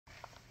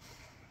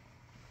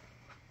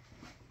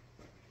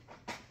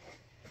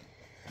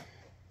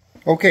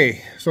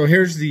Okay, so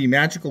here's the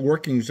magical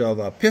workings of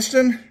a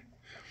piston,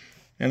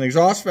 an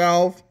exhaust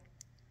valve,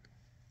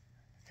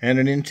 and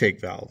an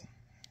intake valve.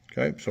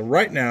 Okay, so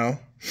right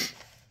now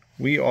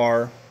we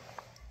are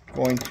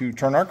going to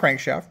turn our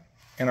crankshaft,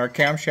 and our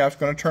camshaft's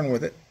going to turn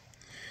with it.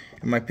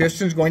 And my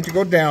piston's going to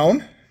go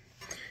down,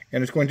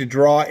 and it's going to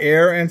draw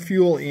air and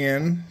fuel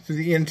in through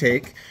the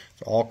intake.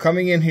 It's all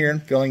coming in here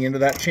and filling into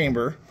that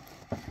chamber.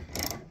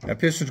 That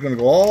piston's going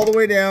to go all the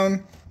way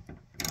down,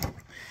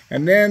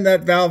 and then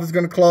that valve is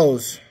going to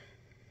close.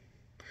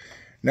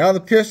 Now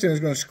the piston is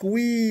going to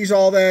squeeze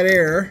all that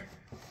air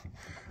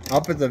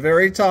up at the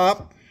very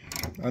top,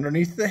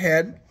 underneath the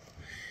head.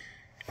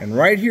 And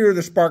right here,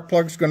 the spark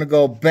plug is going to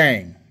go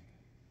bang.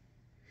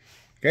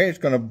 Okay, it's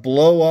going to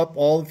blow up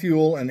all the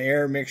fuel and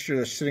air mixture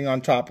that's sitting on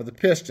top of the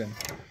piston.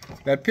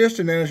 That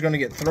piston then is going to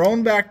get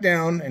thrown back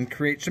down and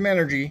create some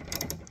energy.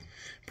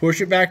 Push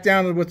it back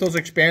down with those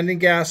expanding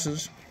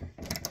gases.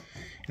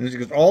 And as it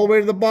goes all the way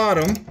to the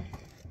bottom,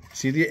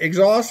 see the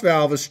exhaust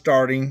valve is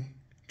starting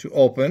to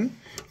open.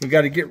 We've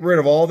got to get rid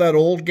of all that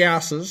old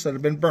gases that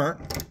have been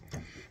burnt.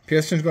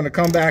 Piston's going to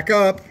come back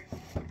up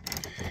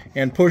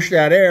and push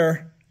that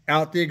air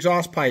out the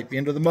exhaust pipe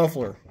into the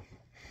muffler.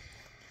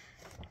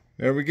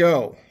 There we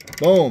go.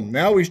 Boom.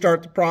 Now we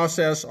start the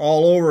process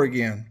all over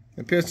again.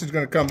 The piston's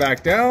going to come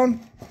back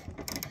down.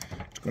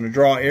 It's going to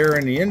draw air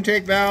in the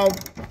intake valve.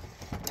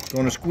 It's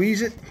going to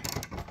squeeze it.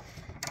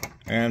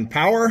 And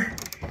power.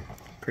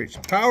 Create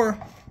some power.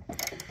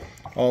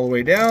 All the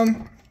way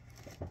down.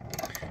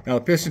 Now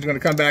the piston's going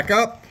to come back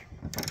up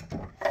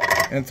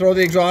and throw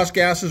the exhaust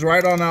gases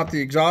right on out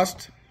the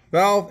exhaust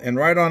valve and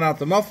right on out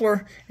the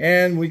muffler.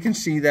 And we can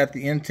see that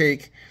the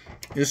intake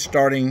is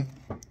starting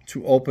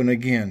to open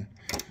again.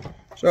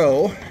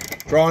 So,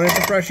 drawing in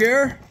some fresh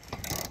air.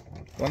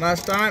 One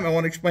last time, I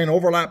want to explain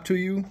overlap to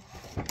you.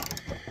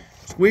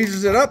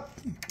 Squeezes it up,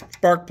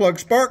 spark plug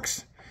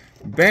sparks,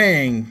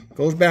 bang,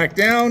 goes back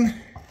down,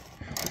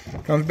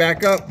 comes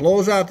back up,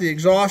 blows out the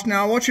exhaust.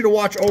 Now I want you to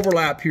watch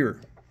overlap here.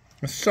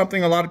 This is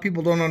something a lot of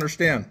people don't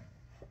understand.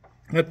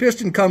 The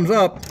piston comes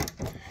up,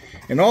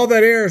 and all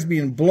that air is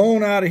being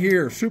blown out of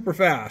here super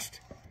fast.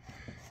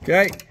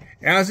 Okay?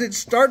 As it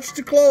starts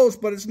to close,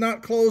 but it's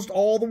not closed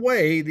all the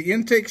way, the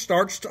intake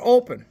starts to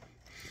open.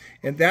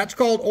 And that's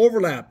called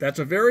overlap. That's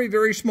a very,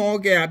 very small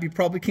gap. You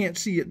probably can't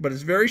see it, but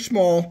it's very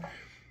small.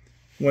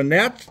 When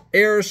that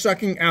air is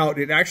sucking out,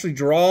 it actually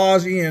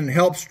draws in,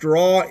 helps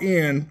draw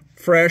in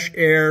fresh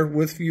air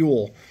with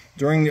fuel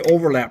during the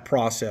overlap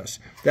process.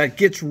 That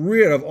gets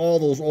rid of all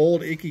those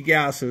old icky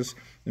gases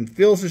and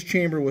fills this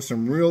chamber with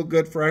some real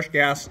good fresh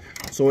gas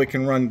so it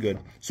can run good.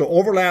 So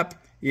overlap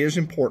is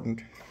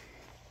important.